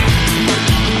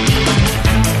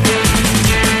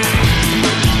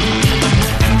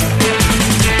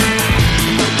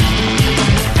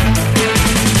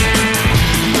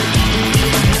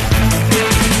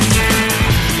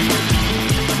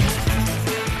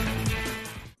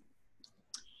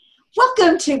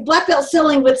Welcome to Black Belt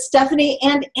Selling with Stephanie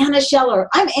and Anna Scheller.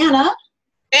 I'm Anna.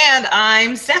 And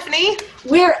I'm Stephanie.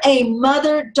 We're a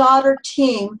mother-daughter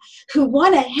team who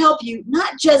want to help you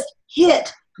not just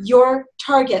hit your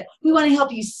target. We want to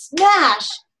help you smash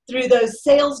through those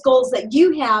sales goals that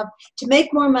you have to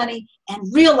make more money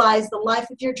and realize the life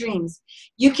of your dreams.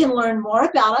 You can learn more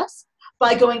about us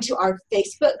by going to our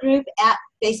Facebook group at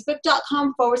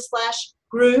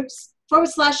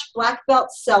facebook.com/groups/Black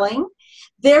Belt Selling.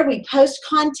 There we post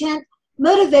content,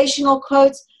 motivational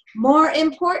quotes. More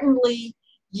importantly,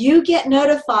 you get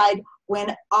notified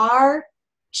when our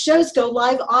shows go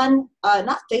live on,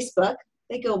 not Facebook,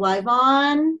 they go live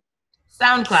on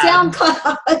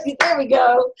SoundCloud. There we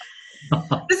go.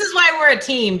 This is why we're a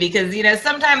team, because,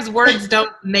 sometimes words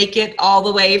don't make it all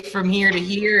the way from here to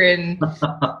here, and,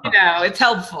 it's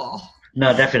helpful.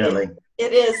 No, definitely.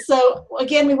 It is. So,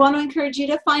 again, we want to encourage you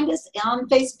to find us on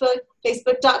Facebook,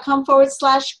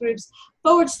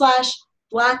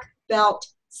 facebook.com/groups/Black Belt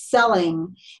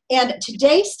Selling. And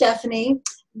today, Stephanie,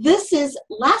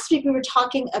 last week we were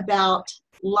talking about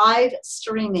live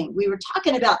streaming. We were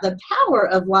talking about the power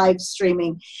of live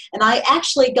streaming. And I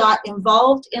actually got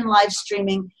involved in live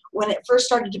streaming when it first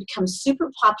started to become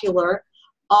super popular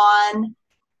on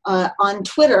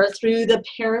Twitter through the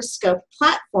Periscope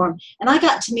platform. And I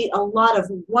got to meet a lot of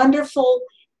wonderful,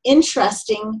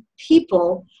 interesting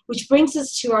people, which brings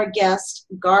us to our guest,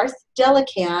 Garth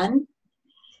Delican.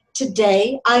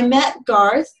 Today, I met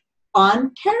Garth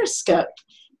on Periscope.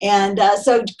 And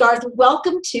so, Garth,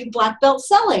 welcome to Black Belt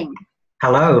Selling.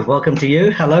 Hello, welcome to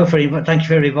you. Hello, thank you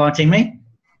for inviting me.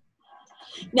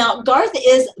 Now, Garth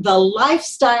is the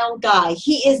lifestyle guy.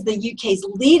 He is the UK's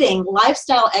leading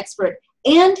lifestyle expert,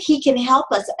 and he can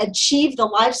help us achieve the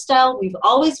lifestyle we've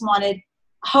always wanted.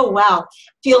 Oh, wow.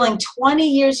 Feeling 20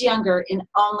 years younger in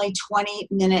only 20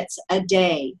 minutes a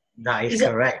day. That is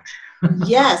correct.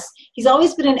 Yes. He's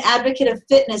always been an advocate of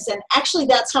fitness, and actually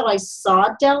that's how I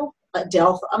saw Garth.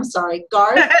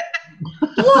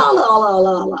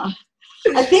 La.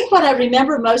 I think what I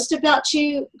remember most about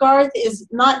you, Garth, is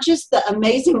not just the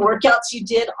amazing workouts you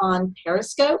did on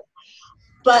Periscope,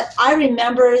 but I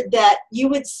remember that you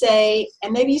would say,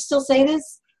 and maybe you still say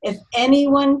this, if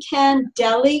anyone can,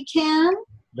 Deli can.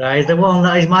 That is the one.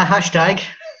 That is my hashtag.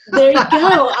 There you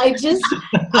go. I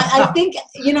think,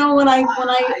 when I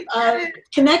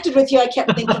connected with you, I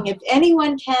kept thinking, if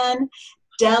anyone can,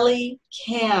 Deli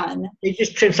can. It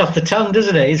just trips off the tongue,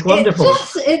 doesn't it? It's wonderful.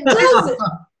 It does.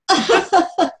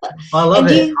 I love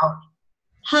it.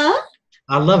 Huh?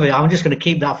 I love it. I'm just going to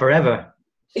keep that forever.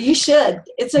 You should.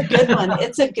 It's a good one.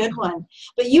 It's a good one.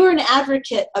 But you are an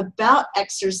advocate about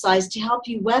exercise to help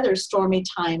you weather stormy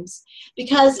times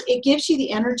because it gives you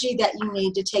the energy that you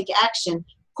need to take action.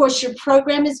 Of course, your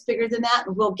program is bigger than that,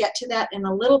 and we'll get to that in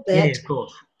a little bit. Yeah, of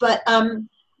course. But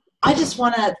I just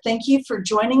want to thank you for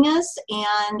joining us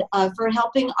and for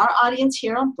helping our audience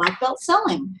here on Black Belt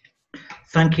Selling.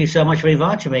 Thank you so much for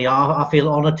inviting me. I feel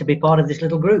honored to be part of this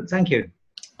little group. Thank you.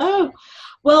 Oh,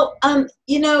 well,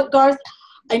 Garth,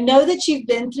 I know that you've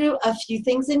been through a few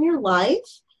things in your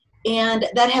life and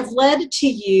that have led to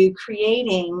you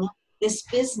creating this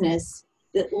business,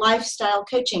 the lifestyle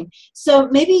coaching. So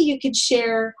maybe you could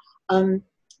share,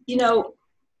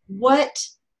 what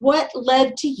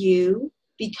led to you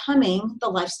becoming the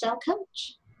lifestyle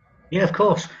coach? Yeah, of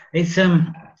course. It's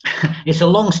a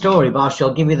long story, but I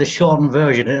shall give you the shortened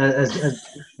version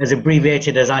as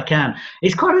abbreviated as I can.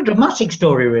 It's quite a dramatic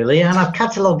story, really, and I've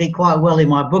catalogued it quite well in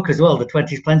my book as well, the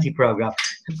 20's Plenty program.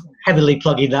 Heavily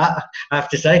plugging that, I have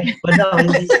to say. But no,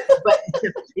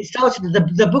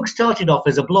 the book started off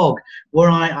as a blog where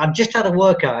I just had a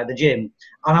workout at the gym,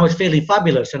 and I was feeling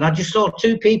fabulous, and I just saw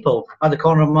two people at the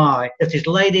corner of my eye. There's this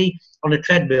lady on a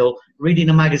treadmill reading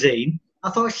a magazine. I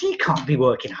thought, she can't be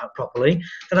working out properly.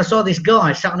 Then I saw this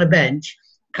guy sat on a bench,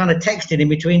 kind of texting in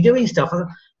between doing stuff. I thought,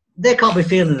 they can't be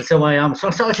feeling the same way I am. So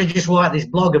I started to just write this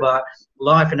blog about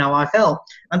life and how I felt.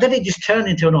 And then it just turned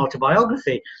into an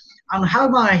autobiography. And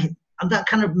that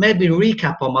kind of made me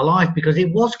recap on my life because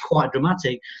it was quite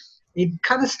dramatic. It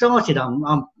kind of started,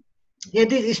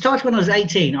 it started when I was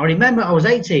 18. I remember I was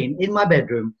 18 in my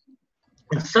bedroom,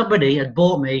 and somebody had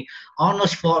bought me Arnold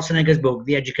Schwarzenegger's book,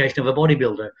 The Education of a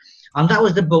Bodybuilder. And that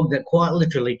was the book that quite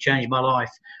literally changed my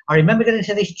life. I remember getting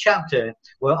to this chapter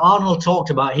where Arnold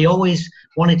talked about he always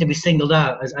wanted to be singled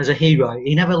out as a hero.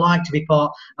 He never liked to be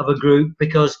part of a group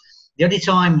because the only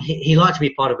time he liked to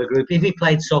be part of a group, if he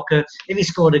played soccer, if he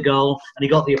scored a goal and he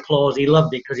got the applause, he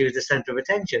loved it because he was the centre of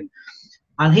attention.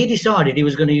 And he decided he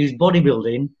was going to use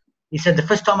bodybuilding he said, the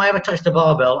first time I ever touched a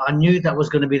barbell, I knew that was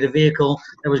going to be the vehicle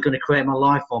that was going to create my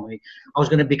life for me. I was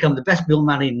going to become the best built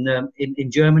man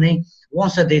in Germany.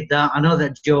 Once I did that, I know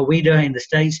that Joe Weider in the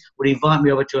States would invite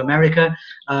me over to America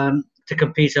to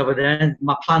compete over there.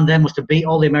 My plan then was to beat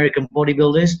all the American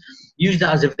bodybuilders, use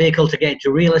that as a vehicle to get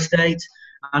into real estate,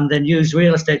 and then use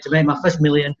real estate to make my first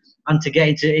million and to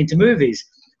get into movies.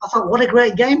 I thought, what a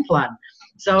great game plan.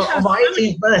 So on my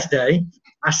 18th birthday,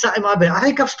 I sat in my bed. I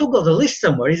think I've still got the list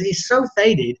somewhere. It's so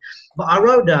faded. But I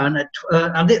wrote down,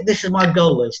 and this is my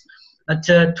goal list.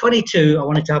 At 22, I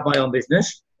wanted to have my own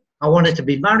business. I wanted to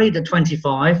be married at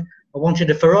 25. I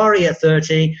wanted a Ferrari at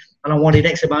 30. And I wanted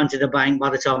X amount in the bank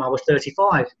by the time I was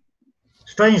 35.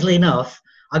 Strangely enough,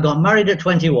 I got married at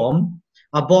 21.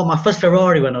 I bought my first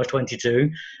Ferrari when I was 22,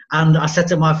 and I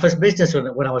set up my first business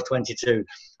when I was 22.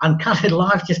 And kind of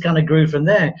life just kind of grew from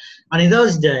there. And in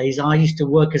those days, I used to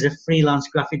work as a freelance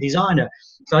graphic designer.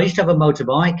 So I used to have a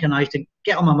motorbike, and I used to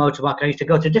get on my motorbike. I used to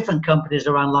go to different companies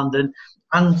around London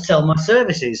and sell my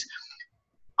services.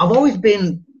 I've always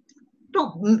been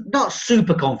not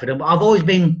super confident, but I've always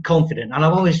been confident, and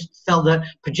I've always felt that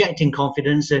projecting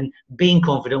confidence and being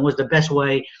confident was the best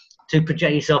way to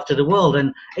project yourself to the world,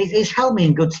 and it's held me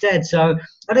in good stead. So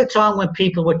at a time when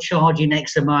people were charging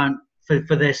X amount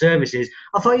for their services,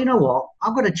 I thought, you know what,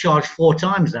 I've got to charge 4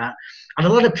 times that. And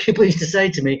a lot of people used to say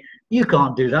to me, you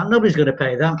can't do that, nobody's going to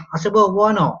pay that. I said, well,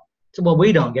 why not? I said, well,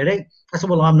 we don't get it. I said,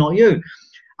 well, I'm not you.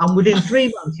 And within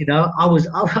 3 months, you know, I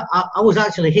was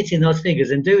actually hitting those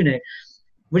figures and doing it.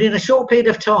 Within a short period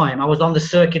of time, I was on the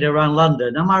circuit around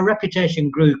London, and my reputation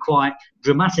grew quite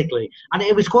dramatically. And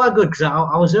it was quite good because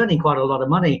I was earning quite a lot of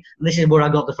money. And this is where I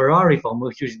got the Ferrari from,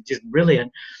 which was just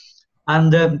brilliant.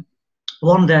 And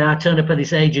one day I turned up at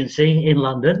this agency in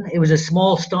London. It was a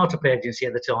small startup agency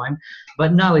at the time,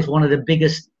 but now it's one of the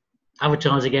biggest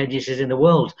advertising agencies in the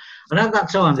world. And at that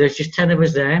time, there's just 10 of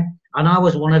us there, and I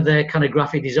was one of their kind of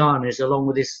graphic designers along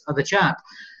with this other chap.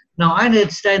 Now, I ended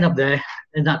up staying up there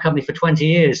in that company for 20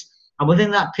 years. And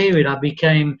within that period, I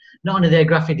became not only their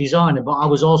graphic designer, but I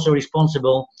was also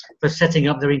responsible for setting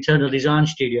up their internal design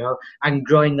studio and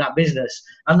growing that business.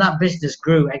 And that business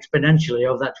grew exponentially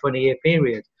over that 20-year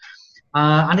period.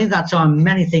 And in that time,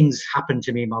 many things happened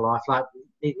to me in my life, like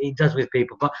it does with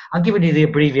people. But I'm giving you the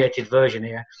abbreviated version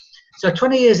here. So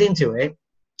 20 years into it,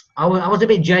 I was a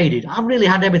bit jaded. I really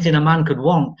had everything a man could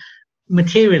want.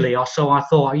 Materially, or so I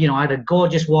thought. You know, I had a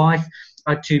gorgeous wife,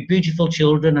 I had 2 beautiful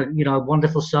children, a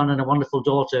wonderful son and a wonderful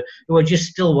daughter who are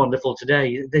just still wonderful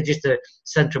today. They're just the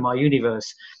center of my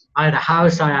universe. I had a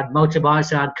house, I had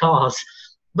motorbikes, I had cars,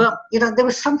 but there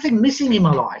was something missing in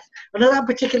my life. And at that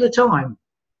particular time,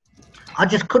 I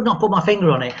just could not put my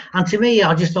finger on it. And to me,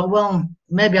 I just thought, well,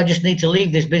 maybe I just need to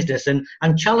leave this business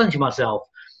and challenge myself.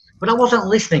 But I wasn't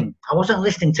listening. I wasn't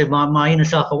listening to my inner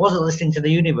self. I wasn't listening to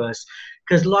the universe.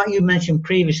 Because like you mentioned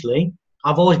previously,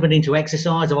 I've always been into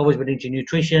exercise. I've always been into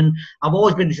nutrition. I've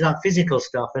always been into that physical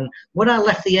stuff. And when I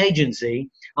left the agency,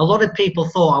 a lot of people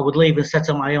thought I would leave and set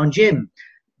up my own gym.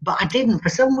 But I didn't. For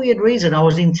some weird reason, I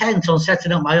was intent on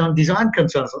setting up my own design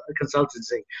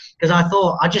consultancy. Because I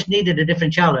thought I just needed a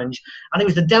different challenge. And it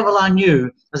was the devil I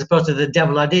knew as opposed to the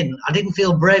devil I didn't. I didn't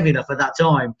feel brave enough at that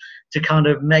time to kind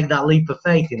of make that leap of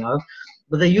faith,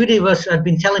 But the universe had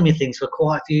been telling me things for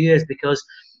quite a few years, because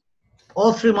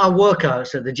all through my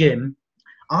workouts at the gym,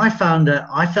 I found that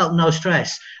I felt no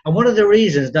stress. And one of the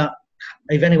reasons that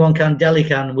If Anyone Can,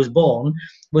 Delican was born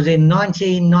was in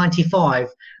 1995,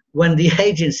 when the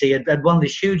agency had won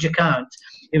this huge account.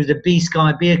 It was the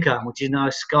B-Sky Beer account, which is now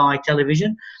Sky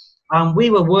Television. And we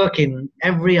were working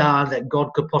every hour that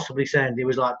God could possibly send. It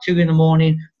was like 2 in the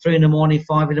morning, 3 in the morning,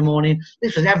 5 in the morning.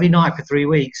 This was every night for 3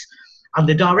 weeks. And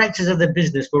the directors of the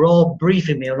business were all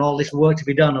briefing me on all this work to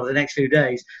be done over the next few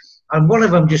days. And one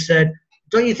of them just said,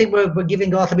 don't you think we're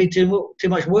giving Arthur B too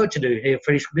much work to do here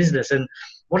for his business? And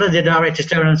one of the directors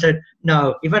turned around and said,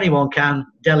 no, if anyone can,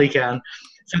 Deli can.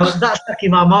 So that stuck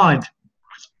in my mind.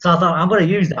 So I thought, I'm going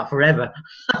to use that forever.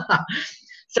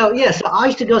 So yes, I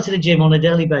used to go to the gym on a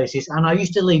daily basis, and I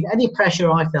used to leave any pressure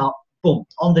I felt, boom,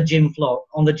 on the gym floor.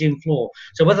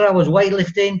 So whether I was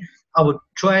weightlifting, I would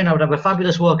train, I would have a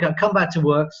fabulous workout, come back to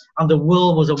work, and the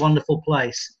world was a wonderful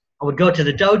place. I would go to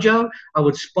the dojo, I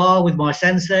would spar with my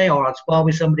sensei, or I'd spar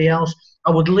with somebody else.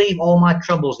 I would leave all my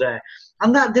troubles there.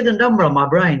 And that did a number on my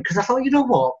brain, because I thought, you know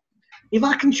what? If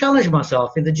I can challenge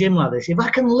myself in the gym like this, if I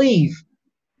can leave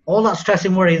all that stress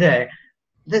and worry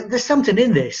there's something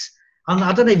in this. And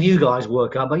I don't know if you guys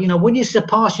work out, but when you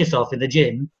surpass yourself in the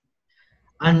gym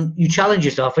and you challenge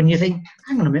yourself and you think,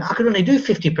 hang on a minute, I could only do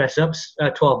 50 press-ups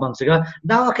 12 months ago.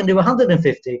 Now I can do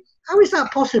 150. How is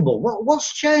that possible?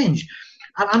 What's changed?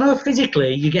 I know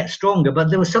physically you get stronger, but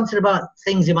there was something about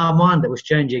things in my mind that was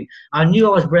changing. I knew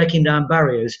I was breaking down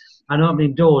barriers and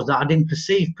opening doors that I didn't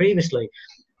perceive previously.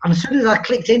 And as soon as I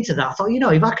clicked into that, I thought,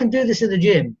 if I can do this in the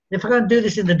gym, if I can do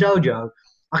this in the dojo,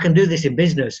 I can do this in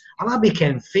business. And I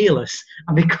became fearless.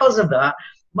 And because of that,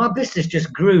 my business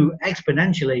just grew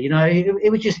exponentially. It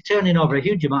was just turning over a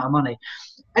huge amount of money.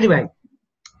 Anyway,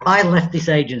 I left this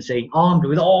agency armed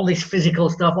with all this physical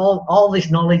stuff, all this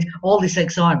knowledge, all this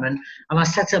excitement, and I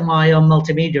set up my own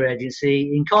multimedia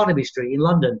agency in Carnaby Street in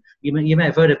London. You may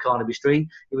have heard of Carnaby Street.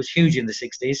 It was huge in the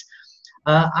 60s.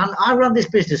 And I ran this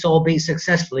business, albeit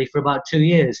successfully, for about 2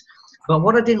 years. But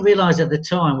what I didn't realise at the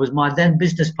time was my then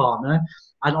business partner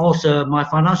and also my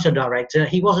financial director,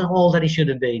 he wasn't all that he should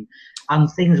have been. And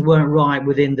things weren't right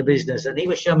within the business. And he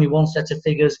was showing me one set of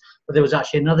figures, but there was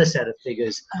actually another set of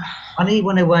figures. And he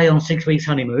went away on 6 weeks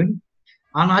honeymoon.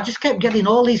 And I just kept getting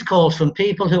all these calls from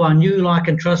people who I knew, like,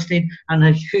 and trusted,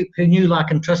 and who knew,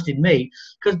 like, and trusted me,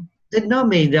 because they'd known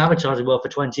me in the advertising world for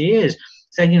 20 years,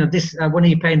 saying, this, when are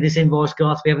you paying this invoice,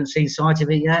 Garth? We haven't seen sight of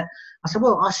it yet. I said,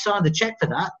 well, I signed the check for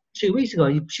that 2 weeks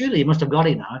ago. Surely you must have got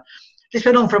it now. This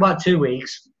went on for about 2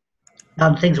 weeks.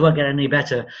 And things weren't getting any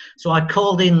better. So I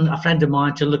called in a friend of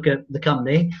mine to look at the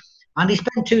company, and he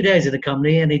spent 2 days at the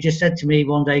company, and he just said to me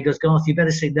one day, he goes, Garth, you better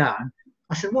sit down.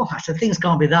 I said, what? I said, things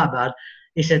can't be that bad.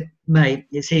 He said, mate,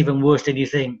 it's even worse than you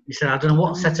think. He said, I don't know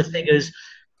what set of figures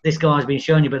this guy's been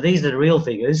showing you, but these are the real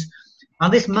figures.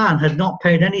 And this man had not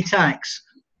paid any tax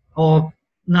or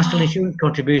national insurance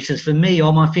contributions for me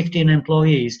or my 15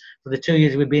 employees for the 2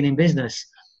 years we've been in business.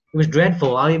 It was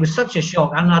dreadful. It was such a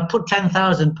shock. And I'd put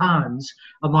 £10,000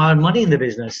 of my own money in the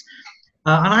business.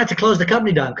 And I had to close the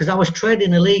company down because I was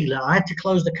trading illegally. I had to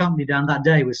close the company down that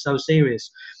day. It was so serious.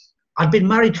 I'd been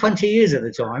married 20 years at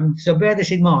the time, so bear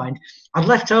this in mind. I'd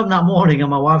left home that morning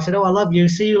and my wife said, I love you.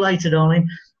 See you later, darling.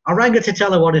 I rang her to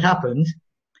tell her what had happened.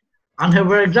 And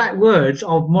her exact words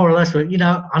of more or less were,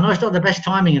 I know it's not the best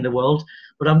timing in the world,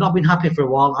 but I've not been happy for a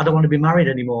while. I don't want to be married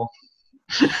anymore.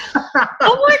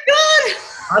 Oh, my God.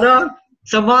 I know.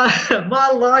 So my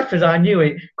life as I knew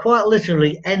it quite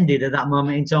literally ended at that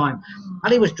moment in time.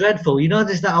 And it was dreadful.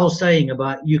 There's that old saying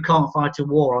about you can't fight a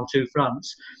war on two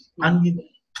fronts. And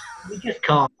you just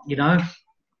can't,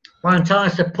 My entire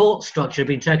support structure had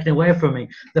been taken away from me.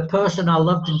 The person I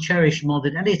loved and cherished more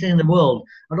than anything in the world.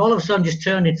 And all of a sudden just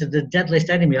turned into the deadliest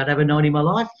enemy I'd ever known in my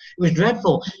life. It was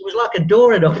dreadful. It was like a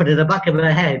door had opened in the back of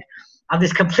her head. And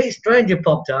this complete stranger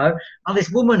popped out, and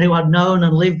this woman who I'd known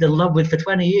and lived and loved with for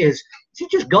 20 years, she's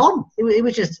just gone. It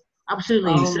was just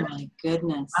absolutely insane. Oh, my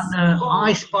goodness. And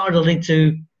I spiraled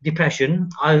into depression.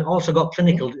 I also got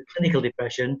clinical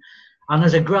depression. And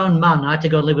as a grown man, I had to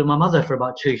go live with my mother for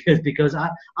about 2 years because I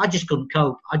just couldn't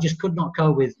cope. I just could not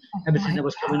cope with everything that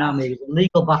was coming at me. It was a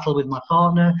legal battle with my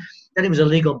partner. Then it was a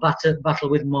legal battle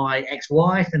with my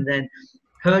ex-wife, and then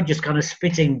her just kind of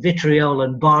spitting vitriol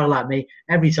and bile at me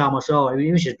every time I saw her.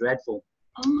 It was just dreadful.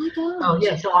 Oh my God. Oh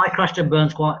yeah, so I crashed and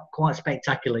burned quite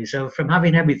spectacularly. So from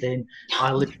having everything,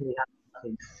 I literally had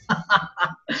nothing.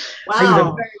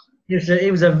 Wow.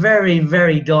 It was a very,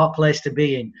 very dark place to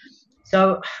be in.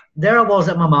 So there I was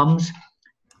at my mum's,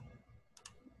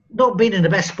 not being in the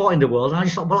best spot in the world. And I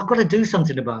just thought, well, I've got to do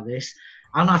something about this.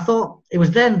 And I thought it was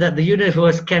then that the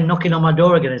universe came knocking on my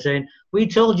door again and saying, we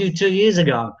told you 2 years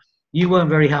ago you weren't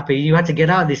very happy. You had to get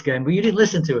out of this game, but you didn't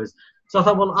listen to us. So I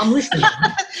thought, well, I'm listening.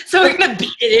 So we're going to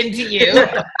beat it into you.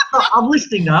 I'm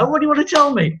listening now. What do you want to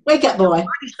tell me? Wake up, boy. I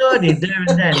decided there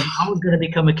and then I was going to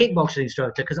become a kickboxing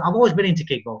instructor because I've always been into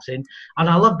kickboxing and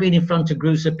I love being in front of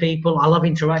groups of people. I love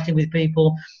interacting with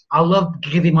people. I love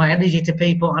giving my energy to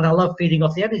people and I love feeding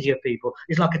off the energy of people.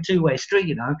 It's like a two-way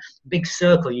street, big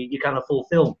circle you kind of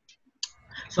fulfill.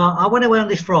 So I went away on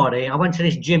this Friday. I went to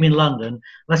this gym in London and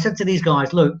I said to these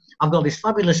guys, look, I've got this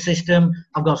fabulous system.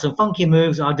 I've got some funky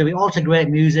moves. I'll do it all to great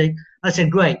music. I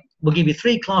said, great. We'll give you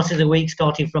 3 classes a week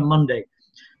starting from Monday.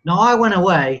 Now, I went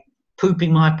away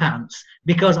pooping my pants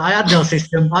because I had no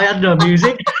system. I had no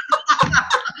music.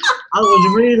 I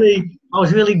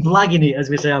was really blagging it, as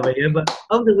we say over here. But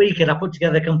over the weekend, I put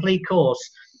together a complete course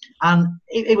and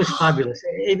it was fabulous.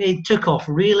 It took off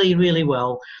really, really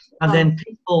well. And then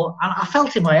people, and I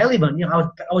felt in my element. I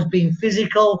was being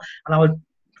physical, and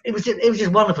it was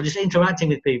just wonderful, just interacting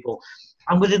with people.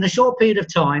 And within a short period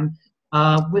of time,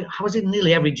 I was in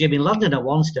nearly every gym in London at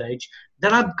one stage.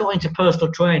 Then I got into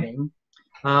personal training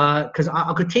because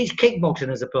I could teach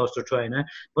kickboxing as a personal trainer,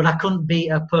 but I couldn't be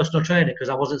a personal trainer because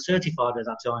I wasn't certified at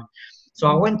that time. So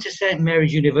I went to St.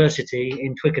 Mary's University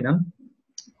in Twickenham.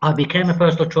 I became a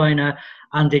personal trainer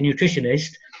and a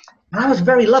nutritionist. And I was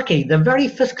very lucky. The very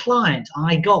first client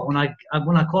I got when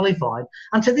I qualified,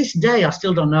 and to this day I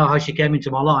still don't know how she came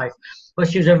into my life, but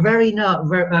she was a very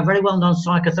well-known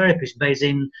psychotherapist based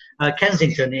in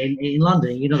Kensington in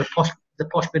London. You know, the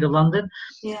posh bit of London.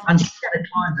 Yeah. And she had a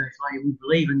client base like you wouldn't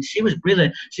believe, and she was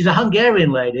brilliant. She's a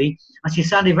Hungarian lady, and she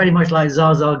sounded very much like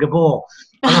Zaza Gabor.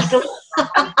 And I still.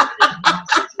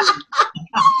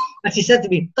 And she said to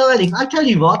me, "Darling, I tell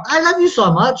you what, I love you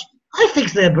so much. I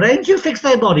fix their brains, you fix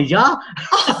their bodies, yeah."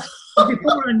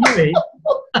 Before I knew it,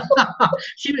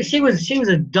 she was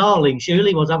a darling. She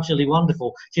really was absolutely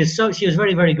wonderful. She was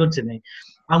very, very good to me.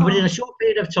 And within a short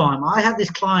period of time, I had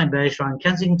this client base around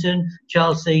Kensington,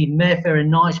 Chelsea, Mayfair, and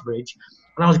Knightsbridge,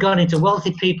 and I was going into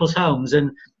wealthy people's homes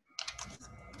and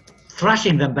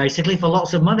thrashing them basically for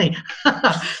lots of money.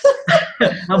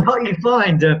 And what you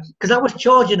find, because I was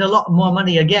charging a lot more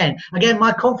money again,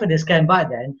 my confidence came back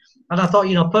then, and I thought,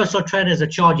 you know, personal trainers are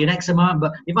charging X amount,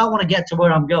 but if I want to get to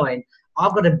where I'm going,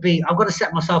 I've got to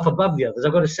set myself above the others.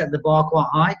 I've got to set the bar quite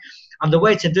high, and the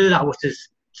way to do that was to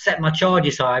set my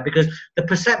charges high, because the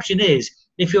perception is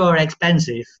if you are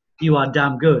expensive, you are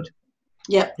damn good.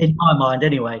 Yeah. In my mind,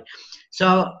 anyway.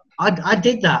 So I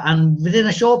did that, and within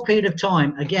a short period of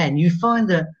time, again, you find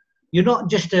that you're not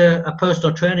just a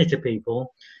personal trainer to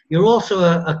people, you're also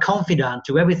a confidant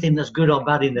to everything that's good or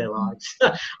bad in their lives.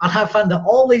 And I found that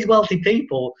all these wealthy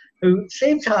people who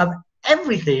seem to have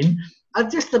everything are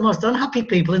just the most unhappy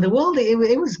people in the world. It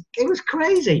was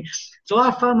crazy. So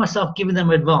I found myself giving them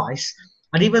advice,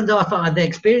 and even though I thought I had the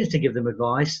experience to give them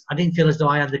advice, I didn't feel as though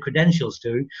I had the credentials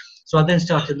to. So I then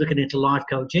started looking into life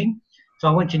coaching. So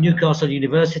I went to Newcastle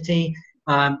University,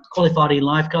 qualified in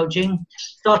life coaching,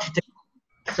 started to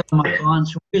some of my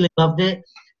clients really loved it.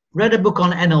 Read a book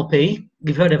on NLP.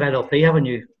 You've heard of NLP, haven't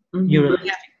you? Mm-hmm.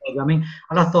 Neuro-linguistic programming.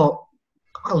 And I thought,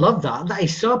 I love that. That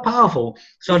is so powerful.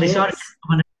 So I decided to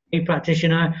become an NLP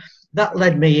practitioner. That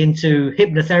led me into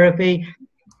hypnotherapy,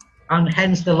 and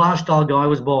hence the lifestyle guy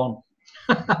was born.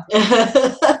 Wow.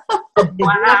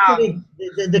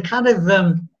 The kind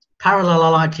of parallel I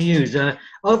like to use.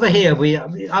 Over here,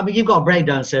 you've got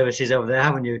breakdown services over there,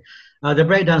 haven't you? The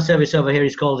breakdown service over here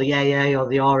is called the AA or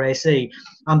the RAC.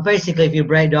 And basically, if you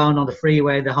break down on the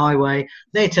freeway, the highway,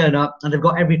 they turn up and they've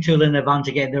got every tool in their van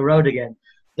to get in the road again.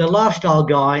 The lifestyle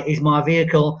guy is my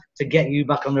vehicle to get you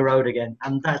back on the road again.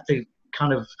 And that's the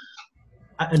kind of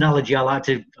analogy I like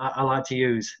to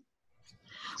use.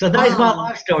 So that is my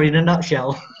life story in a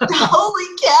nutshell. Holy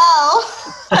cow!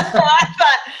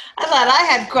 I thought I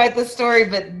had quite the story,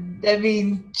 but I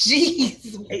mean,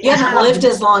 geez. You haven't lived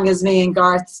as long as me and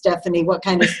Garth, Stephanie. What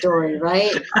kind of story,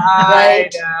 right? I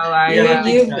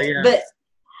know. But,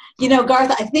 you know,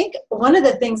 Garth, I think one of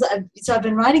the things, I've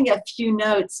been writing a few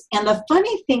notes, and the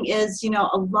funny thing is, you know,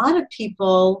 a lot of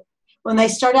people, when they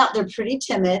start out, they're pretty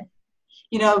timid.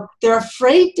 You know, they're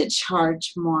afraid to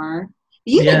charge more.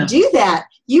 You didn't do that.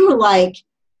 You were like,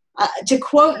 to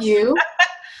quote you,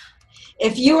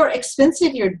 if you are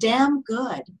expensive, you're damn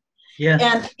good. Yeah.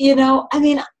 And, you know, I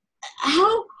mean,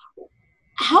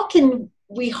 how can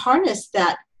we harness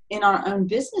that in our own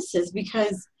businesses?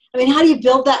 Because, I mean, how do you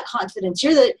build that confidence?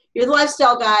 You're the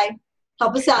lifestyle guy.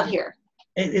 Help us out here.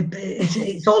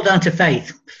 It's all down to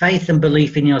faith and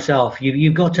belief in yourself.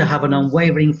 You've got to have an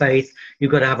unwavering faith.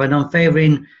 You've got to have an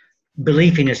unwavering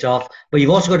belief in yourself, but you've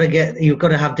got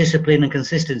to have discipline and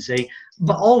consistency.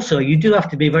 But also, you do have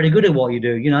to be very good at what you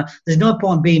do. You know, there's no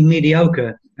point being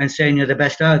mediocre and saying you're the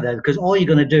best out there, because all you're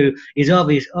going to do is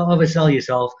oversell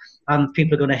yourself, and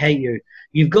people are going to hate you.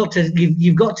 You've got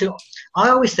to. I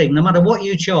always think, no matter what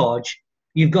you charge,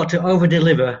 you've got to over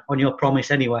deliver on your promise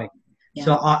anyway. Yeah.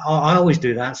 So I always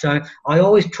do that. So I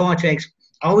always try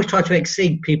to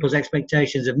exceed people's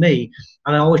expectations of me,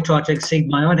 and I always try to exceed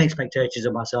my own expectations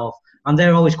of myself, and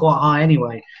they're always quite high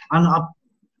anyway. And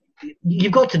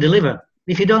you've got to deliver.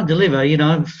 If you don't deliver, you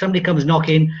know, somebody comes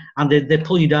knocking and they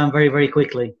pull you down very, very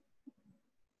quickly.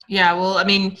 Yeah, well, I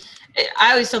mean,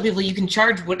 I always tell people you can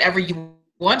charge whatever you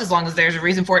want as long as there's a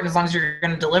reason for it, and as long as you're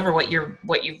going to deliver what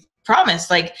you've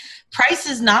promised. Like, price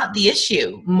is not the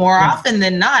issue more often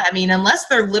than not. I mean, unless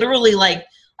they're literally like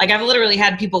I've literally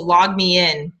had people log me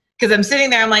in because I'm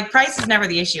sitting there. I'm like, price is never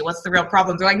the issue. What's the real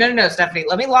problem? They're like, no, Stephanie,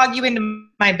 let me log you into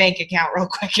my bank account real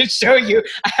quick and show you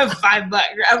I have $5.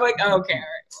 I'm like, oh, okay, all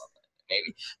right, well,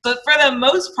 maybe. But for the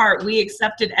most part, we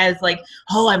accept it as like,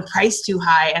 oh, I'm priced too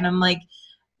high. And I'm like,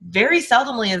 very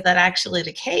seldomly is that actually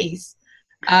the case.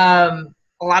 A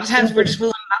lot of times we're just not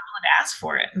willing to ask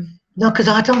for it. No, because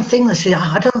I don't think that's it.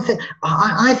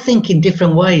 I think in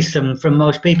different ways from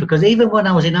most people. Because even when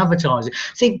I was in advertising,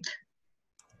 see,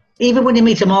 even when you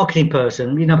meet a marketing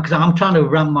person, because I'm trying to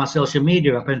ramp my social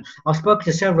media up, and I've spoken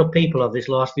to several people over this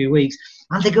last few weeks,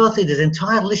 and they go through this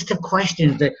entire list of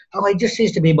questions that, it just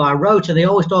seems to be by rote, and they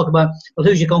always talk about, well,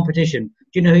 who's your competition?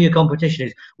 Do you know who your competition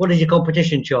is? What does your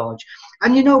competition charge?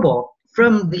 And you know what?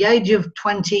 From the age of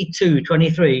 22,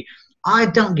 23, I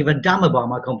don't give a damn about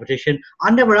my competition.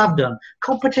 I never have done.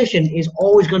 Competition is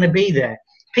always going to be there.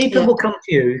 People will come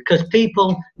to you because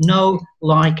people know,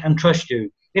 like, and trust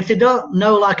you. If they don't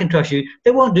know, like, and trust you,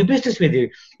 they won't do business with you.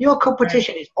 Your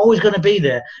competition is always going to be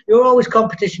there.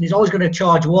 Competition is always going to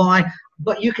charge Y,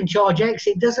 but you can charge X.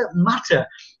 It doesn't matter.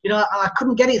 I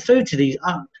couldn't get it through to these.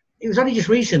 It was only just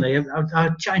recently, I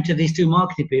chatting to these two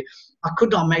marketing people. I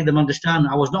could not make them understand.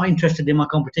 I was not interested in my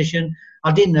competition.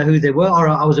 I didn't know who they were, or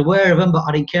I was aware of them, but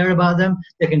I didn't care about them.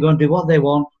 They can go and do what they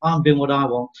want. I'm doing what I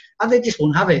want. And they just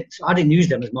wouldn't have it. So I didn't use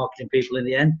them as marketing people in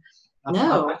the end.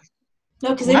 No,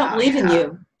 because they don't believe in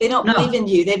you. They don't believe in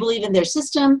you. They believe in their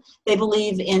system. They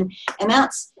believe in, and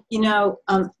that's,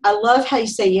 I love how you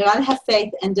say you got to have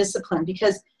faith and discipline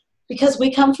because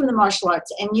we come from the martial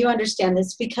arts, and you understand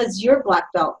this because you're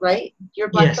black belt, right? You're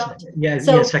black belt? Yeah,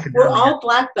 so second we're down, all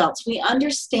black belts. We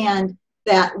understand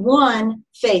that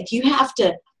faith, you have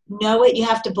to know it, you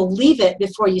have to believe it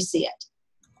before you see it.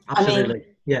 Absolutely.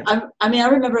 I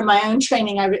remember in my own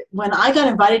training, when I got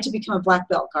invited to become a black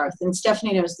belt, Garth, and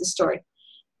Stephanie knows the story,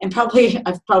 and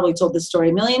I've probably told this story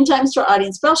a million times to our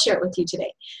audience, but I'll share it with you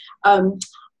today.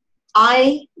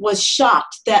 I was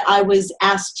shocked that I was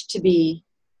asked to be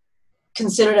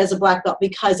considered as a black belt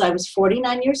because I was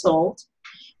 49 years old.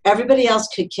 Everybody else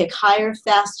could kick higher,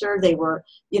 faster. They were,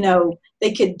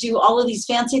 they could do all of these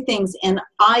fancy things, and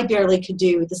I barely could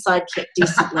do the side kick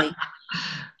decently.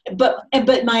 But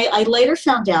I later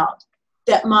found out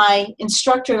that my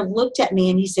instructor looked at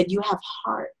me and he said, "You have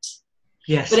heart."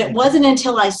 Yes. But it wasn't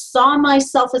until I saw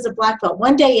myself as a black belt.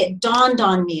 One day it dawned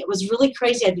on me. It was really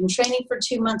crazy. I'd been training for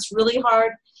 2 months really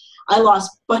hard. I lost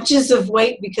bunches of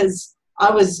weight because I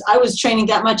was training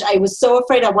that much. I was so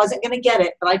afraid I wasn't going to get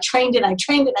it, but I trained and I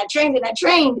trained and I trained and I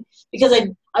trained because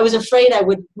I was afraid I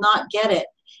would not get it.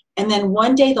 And then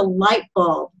one day the light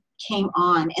bulb came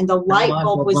on, and the light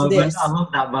bulb was this. I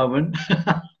love that moment.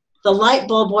 The light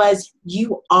bulb was,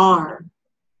 you are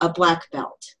a black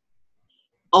belt.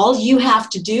 All you have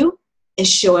to do is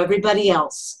show everybody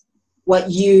else what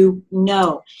you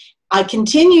know. I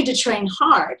continued to train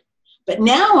hard, but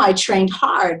now I trained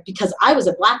hard because I was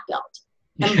a black belt.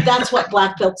 And that's what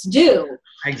black belts do.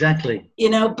 Exactly.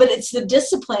 But it's the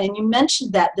discipline. And you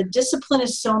mentioned that the discipline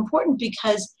is so important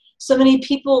because so many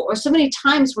people, or so many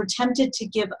times, we're tempted to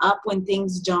give up when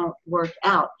things don't work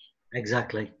out.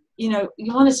 Exactly. You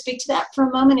want to speak to that for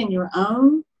a moment in your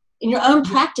own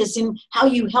practice and how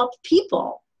you help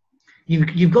people.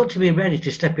 You've got to be ready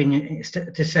to step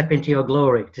into your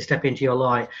glory, to step into your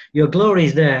light. Your glory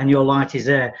is there and your light is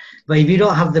there. But if you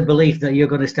don't have the belief that you're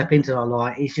going to step into that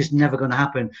light, it's just never going to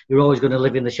happen. You're always going to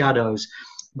live in the shadows.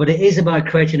 But it is about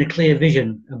creating a clear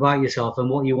vision about yourself and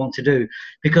what you want to do.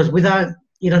 Because without,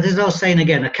 there's no saying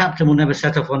again, a captain will never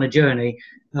set off on a journey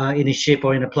in his ship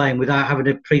or in a plane without having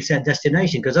a preset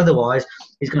destination, because otherwise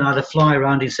he's going to either fly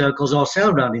around in circles or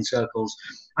sail around in circles.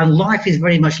 And life is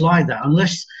very much like that,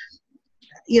 unless...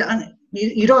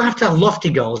 you don't have to have lofty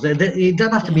goals. They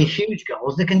don't have to be huge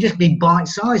goals. They can just be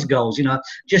bite-sized goals,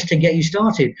 just to get you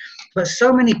started. But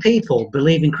so many people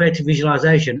believe in creative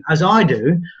visualization, as I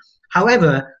do.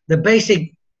 However, the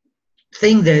basic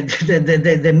thing that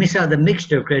they miss out the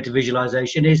mixture of creative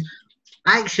visualization is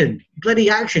action,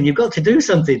 bloody action. You've got to do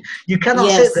something. You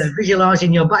cannot sit there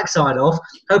visualizing your backside off,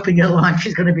 hoping your life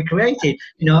is going to be created.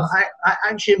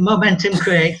 Action, momentum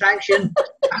creates action.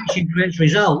 Action creates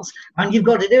results, and you've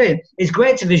got to do it. It's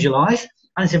great to visualize,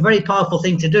 and it's a very powerful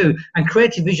thing to do. And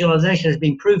creative visualization has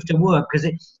been proved to work because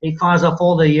it fires off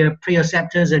all the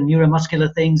proprioceptors and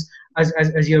neuromuscular things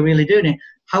as you're really doing it.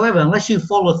 However, unless you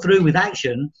follow through with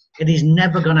action, it is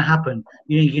never going to happen.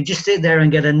 You can just sit there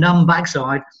and get a numb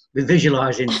backside with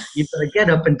visualizing. You've got to get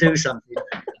up and do something.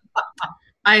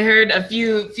 I heard a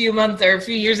few months or a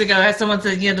few years ago, as someone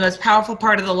said, the most powerful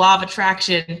part of the law of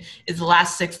attraction is the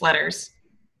last 6 letters.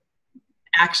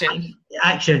 Action.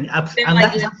 And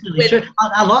that's absolutely true.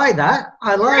 I like that.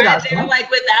 I like that. They're like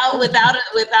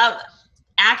without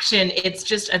action, it's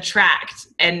just attract.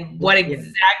 And what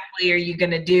exactly are you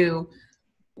going to do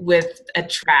with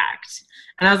attract?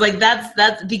 And I was like,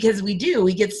 that's because we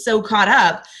get so caught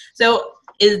up. So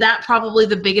is that probably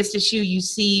the biggest issue you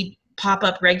see pop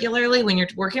up regularly when you're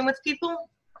working with people?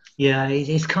 Yeah,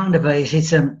 it's kind of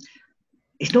it's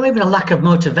not even a lack of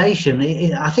motivation.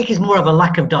 I think it's more of a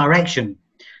lack of direction.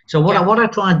 So what I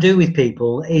try and do with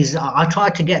people is I try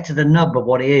to get to the nub of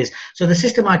what it is. So the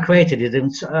system I created is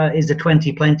the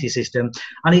 20-plenty system,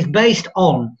 and it's based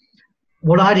on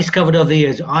what I discovered over the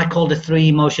years. I call the 3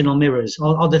 emotional mirrors,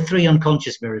 or the 3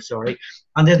 unconscious mirrors, sorry.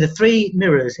 And they're the 3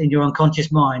 mirrors in your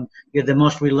unconscious mind you're the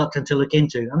most reluctant to look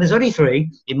into. And there's only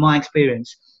 3 in my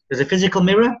experience. There's a physical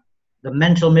mirror, the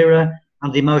mental mirror,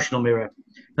 and the emotional mirror.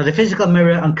 Now the physical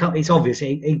mirror, it's obvious,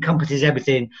 it encompasses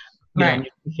everything. Right.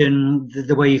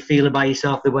 The way you feel about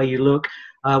yourself, the way you look,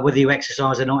 whether you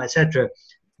exercise or not, etc.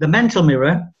 The mental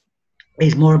mirror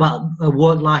is more about a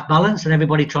work-life balance, and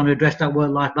everybody trying to address that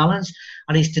work-life balance.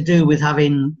 And it's to do with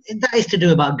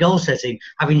about goal setting,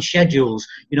 having schedules,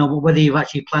 whether you've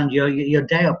actually planned your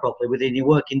day up properly within your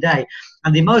working day.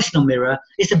 And the emotional mirror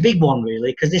is a big one,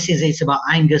 really, because it's about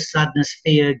anger, sadness,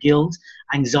 fear, guilt,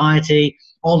 anxiety,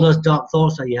 all those dark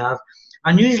thoughts that you have.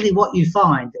 And usually what you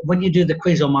find when you do the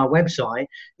quiz on my website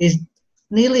is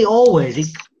nearly always,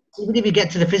 even if you get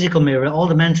to the physical mirror or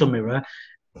the mental mirror,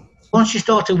 once you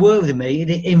start to work with me,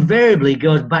 it invariably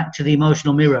goes back to the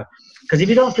emotional mirror. Because if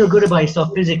you don't feel good about yourself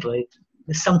physically,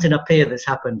 there's something up here that's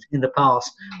happened in the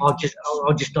past, or just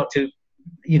not too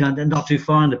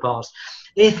far in the past.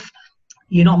 If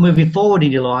you're not moving forward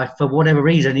in your life for whatever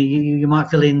reason, you might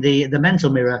fill in the mental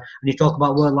mirror and you talk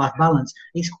about work-life balance.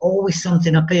 It's always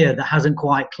something up here that hasn't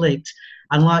quite clicked.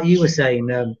 And like you were saying,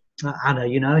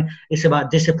 Anna, it's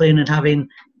about discipline and having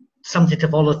something to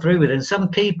follow through with. And some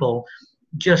people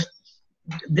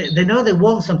they know they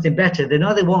want something better, they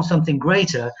know they want something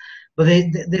greater, but they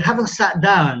haven't sat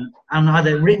down and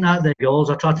either written out their goals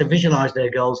or tried to visualize their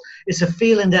goals. It's a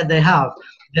feeling that they have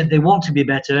that they want to be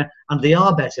better and they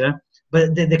are better,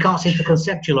 but they can't seem to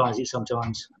conceptualize it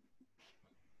sometimes.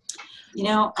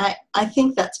 I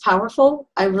think that's powerful.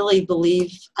 I really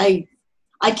believe I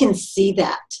can see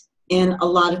that in a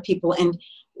lot of people. And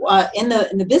in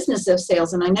the business of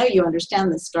sales, and I know you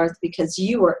understand this, Garth, because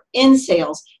you are in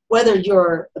sales, whether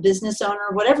you're a business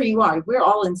owner, whatever you are, we're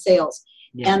all in sales.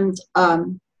 Yeah. And,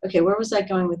 okay, where was I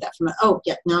going with that from? Oh,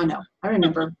 yeah, now I know. I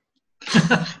remember.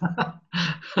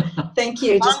 Thank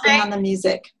you. Just bring on the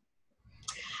music.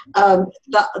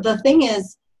 The thing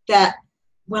is that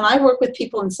when I work with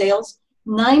people in sales,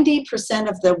 90%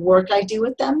 of the work I do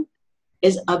with them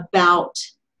is about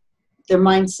their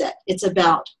mindset. It's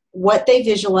about what they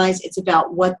visualize. It's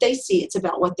about what they see. It's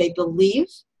about what they believe.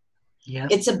 Yeah.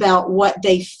 It's about what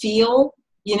they feel.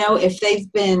 If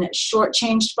they've been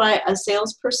shortchanged by a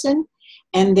salesperson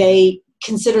and they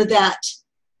consider that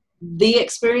the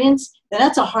experience, then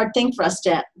that's a hard thing for us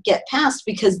to get past,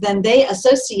 because then they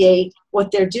associate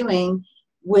what they're doing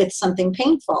with something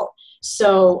painful.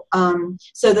 So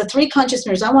the 3 conscious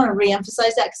mirrors, I want to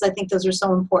reemphasize that because I think those are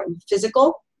so important.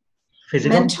 Physical,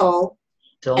 mental,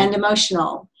 and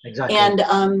emotional. Exactly.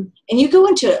 And you go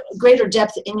into greater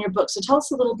depth in your book. So tell us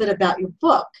a little bit about your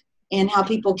book and how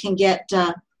people can get,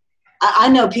 I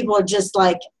know people are just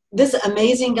like, this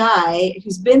amazing guy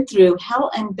who's been through hell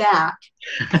and back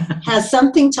has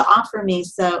something to offer me.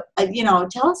 So,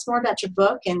 tell us more about your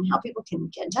book and how people can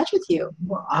get in touch with you.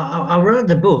 Well, I wrote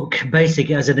the book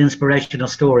basically as an inspirational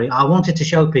story. I wanted to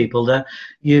show people that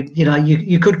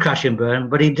you could crash and burn,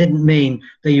 but it didn't mean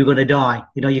that you're going to die.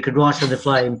 You could rise from the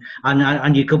flame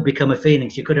and you could become a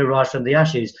phoenix. You could arise from the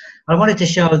ashes. I wanted to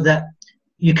show that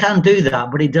you can do that,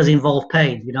 but it does involve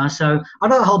pain, So I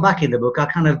don't hold back in the book. I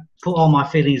kind of put all my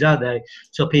feelings out there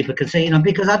so people can see,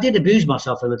 because I did abuse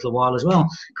myself a little while as well.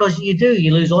 Because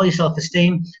you lose all your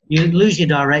self-esteem, you lose your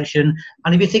direction.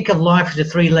 And if you think of life as a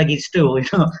 3-legged stool,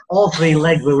 all 3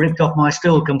 legs were ripped off my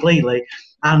stool completely.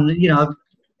 And,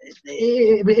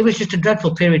 it was just a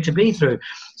dreadful period to be through.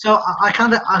 So I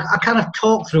kind of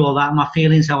talked through all that, my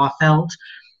feelings, how I felt.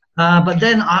 But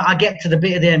then I get to the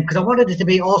bit at the end, because I wanted it to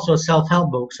be also a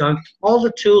self-help book. So all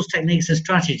the tools, techniques, and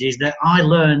strategies that I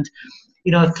learned,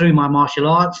 through my martial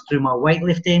arts, through my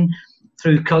weightlifting,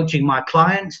 through coaching my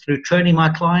clients, through training my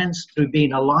clients, through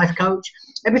being a life coach,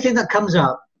 everything that comes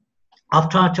up, I've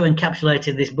tried to encapsulate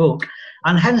in this book.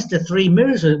 And hence the 3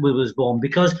 mirrors was born,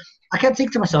 because I kept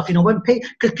thinking to myself,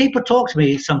 because people talk to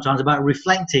me sometimes about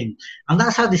reflecting, and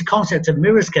that's how this concept of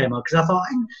mirrors came up. Because I thought,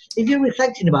 if you're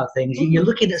reflecting about things, you're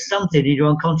looking at something in your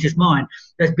unconscious mind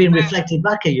that's being reflected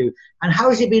back at you. And how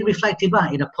is it being reflected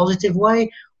back? In a positive way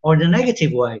or in a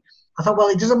negative way? I thought, well,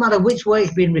 it doesn't matter which way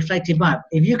it's being reflected back.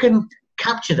 If you can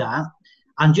capture that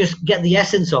and just get the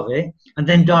essence of it, and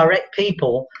then direct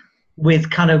people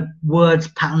with kind of words,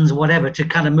 patterns, whatever, to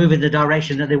kind of move in the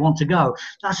direction that they want to go.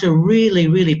 That's a really,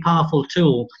 really powerful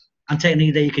tool and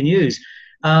technique that you can use.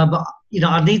 But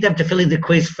I need them to fill in the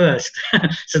quiz first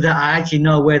so that I actually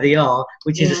know where they are,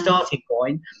 which is a starting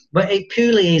point. But it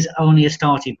purely is only a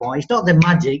starting point. It's not the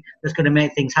magic that's going to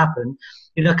make things happen,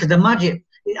 because the magic,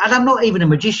 and I'm not even a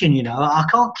magician, I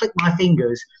can't click my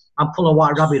fingers and pull a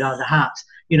white rabbit out of the hat.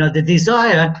 The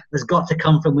desire has got to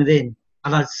come from within.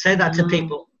 And I say that to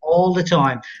people all the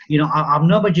time. I'm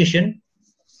no magician.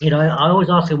 I always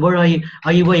ask them, where are you?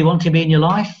 Are you where you want to be in your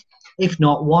life? If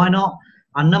not, why not?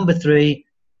 And number 3,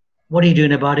 what are you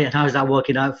doing about it, and how is that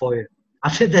working out for you? I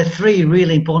think they're 3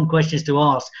 really important questions to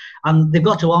ask, and they've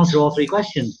got to answer all 3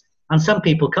 questions. And some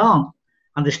people can't,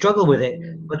 and they struggle with it.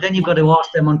 But then you've got to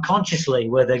ask them unconsciously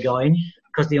where they're going,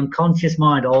 because the unconscious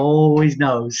mind always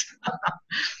knows.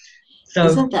 So,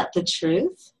 isn't that the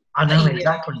truth? I know,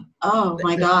 exactly. Oh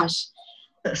my gosh.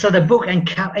 So the book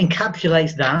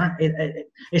encapsulates that.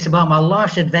 It's about my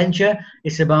life's adventure.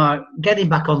 It's about getting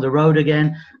back on the road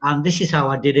again. And this is how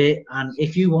I did it. And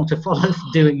if you want to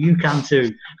do it, you can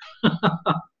too.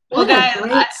 What a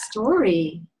great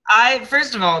story.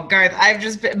 First of all, Garth,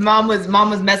 mom was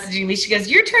messaging me. She goes,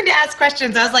 "Your turn to ask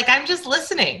questions." I was like, "I'm just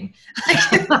listening."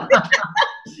 It's not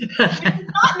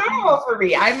normal for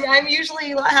me. I'm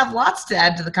usually have lots to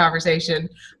add to the conversation.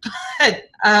 But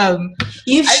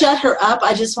you've shut her up.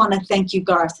 I just want to thank you,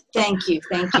 Garth. Thank you.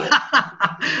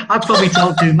 I probably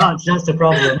talk too much. That's the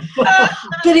problem.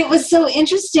 But it was so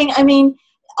interesting. I mean,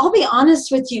 I'll be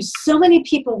honest with you. So many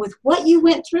people with what you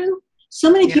went through, so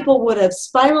many people would have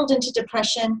spiraled into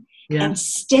depression and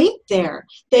stayed there.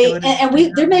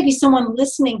 There may be someone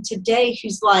listening today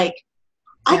who's like,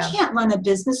 I can't run a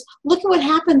business. Look at what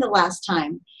happened the last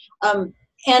time.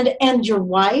 And your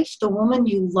wife, the woman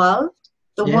you loved,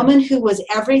 the woman who was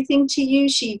everything to you,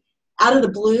 she out of the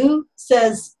blue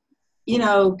says,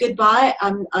 goodbye.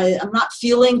 I'm not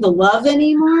feeling the love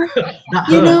anymore.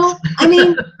 I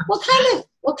mean,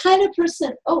 what kind of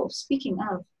person? Oh, speaking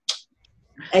of,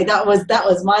 hey, that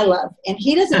was my love, and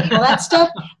he doesn't know that stuff.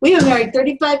 We've been married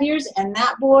 35 years, and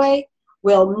that boy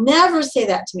will never say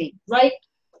that to me. Right,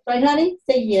 honey?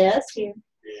 Say yes.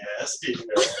 Yes.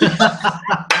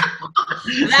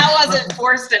 That wasn't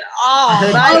forced at all.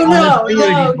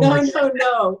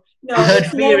 No. I heard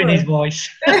fear in his voice.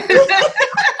 Well,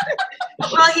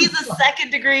 he's a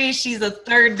 2nd degree. She's a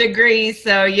 3rd degree.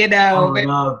 So, Oh,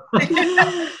 no.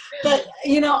 But,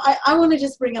 I want to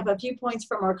just bring up a few points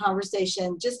from our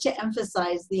conversation just to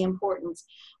emphasize the importance.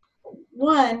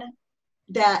 One,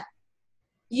 that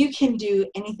you can do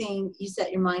anything you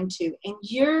set your mind to, and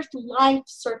your life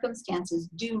circumstances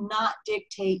do not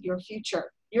dictate your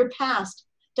future. Your past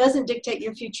doesn't dictate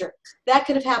your future. That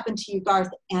could have happened to you,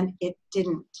 Garth, and it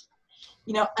didn't.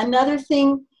 Another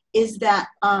thing is that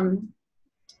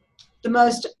the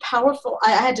most powerful,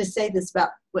 I had to say this about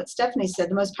what Stephanie said,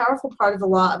 the most powerful part of the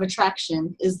law of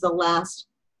attraction is the last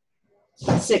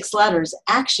 6 letters,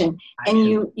 action. And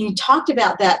you talked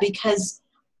about that because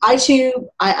I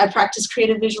practice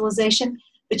creative visualization,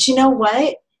 but you know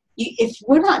what? If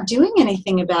we're not doing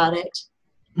anything about it,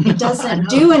 it doesn't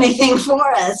do anything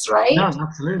for us, right? No,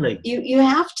 absolutely. You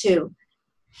have to.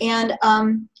 And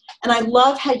I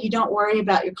love how you don't worry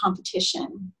about your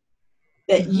competition.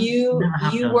 That you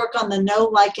work on the know,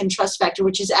 like, and trust factor,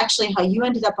 which is actually how you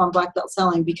ended up on Black Belt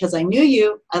Selling, because I knew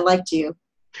you, I liked you,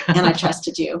 and I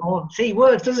trusted you. Oh, see, it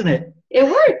works, doesn't it? It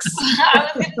works. I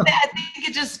was going to say, I think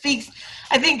it just speaks.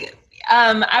 I think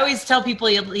I always tell people,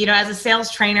 as a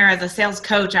sales trainer, as a sales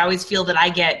coach, I always feel that I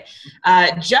get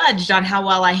judged on how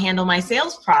well I handle my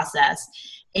sales process.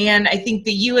 And I think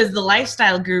that you, as the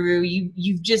lifestyle guru,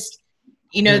 you've just,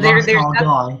 there's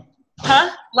guy.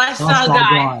 Huh? Lifestyle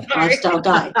guy. Lifestyle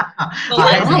guy.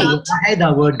 I hate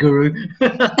that word, guru.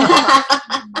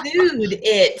 Dude,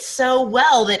 it so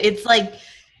well that it's like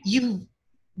you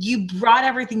brought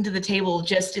everything to the table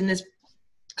just in this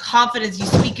confidence. You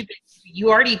speak of it. You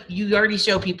already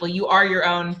show people you are your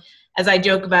own. As I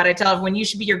joke about it, I tell everyone you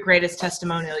should be your greatest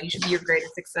testimonial. You should be your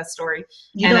greatest success story.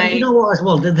 You know what as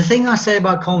well? The thing I say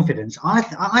about confidence,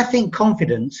 I think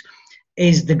confidence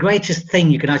is the greatest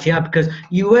thing you can actually have, because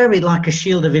you wear it like a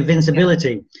shield of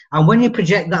invincibility. And when you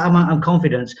project that amount of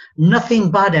confidence,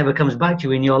 nothing bad ever comes back to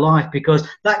you in your life, because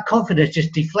that confidence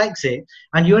just deflects it,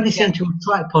 and you only seem to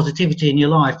attract positivity in your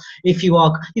life. If you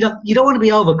are, you don't want to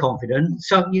be overconfident,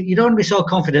 so you don't want to be so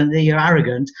confident that you're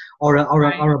arrogant or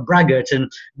a braggart and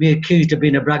be accused of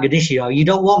being a braggadocio. You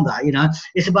don't want that.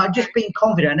 It's about just being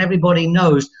confident, and everybody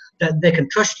knows that they can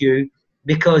trust you.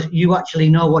 because you actually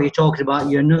know what you're talking about.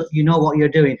 You know what you're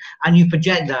doing, and you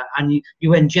project that, and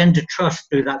you engender trust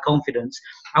through that confidence.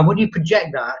 And when you project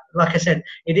that, like I said,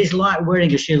 it is like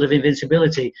wearing a shield of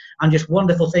invincibility, and just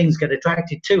wonderful things get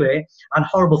attracted to it, and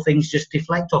horrible things just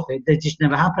deflect off it. They just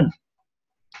never happen.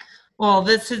 Well,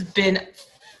 this has been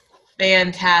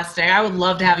fantastic. I would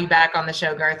love to have you back on the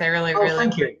show, Garth. I really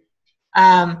Thank you.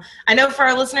 I know for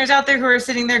our listeners out there who are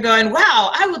sitting there going,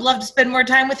 wow, I would love to spend more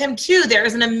time with him too. There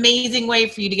is an amazing way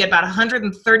for you to get about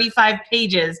 135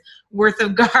 pages worth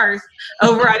of Garth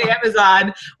over on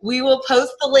Amazon. We will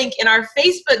post the link in our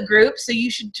Facebook group, so you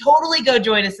should totally go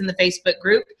join us in the Facebook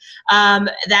group.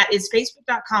 That is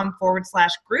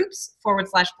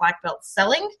facebook.com/groups/black belt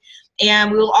selling.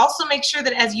 And we will also make sure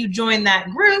that as you join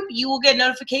that group, you will get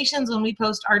notifications when we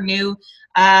post our new,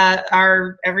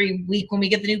 every week when we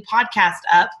get the new podcast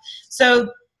up.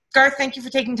 So, Garth, thank you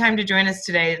for taking time to join us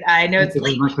today. I know it's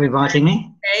late. Thank you very much for inviting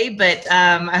me. Today, but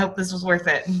I hope this was worth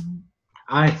it.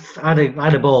 I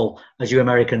had a ball, as you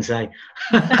Americans say.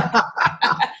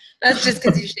 That's just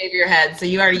because you shave your head, so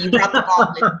you brought the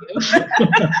ball with you.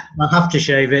 I have to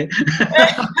shave it.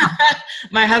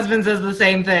 My husband says the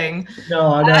same thing.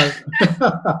 No, I know.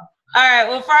 All right.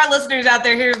 Well, for our listeners out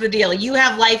there, here's the deal. You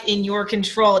have life in your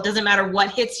control. It doesn't matter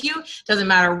what hits you. It doesn't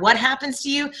matter what happens to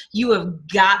you. You have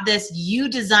got this. You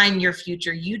design your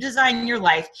future. You design your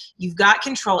life. You've got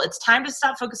control. It's time to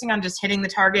stop focusing on just hitting the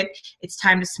target. It's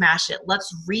time to smash it. Let's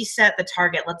reset the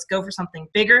target. Let's go for something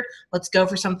bigger. Let's go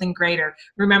for something greater.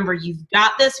 Remember, you've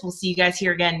got this. We'll see you guys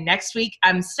here again next week.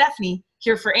 I'm Stephanie,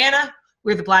 here for Anna.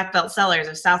 We're the Black Belt Sellers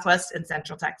of Southwest and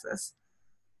Central Texas.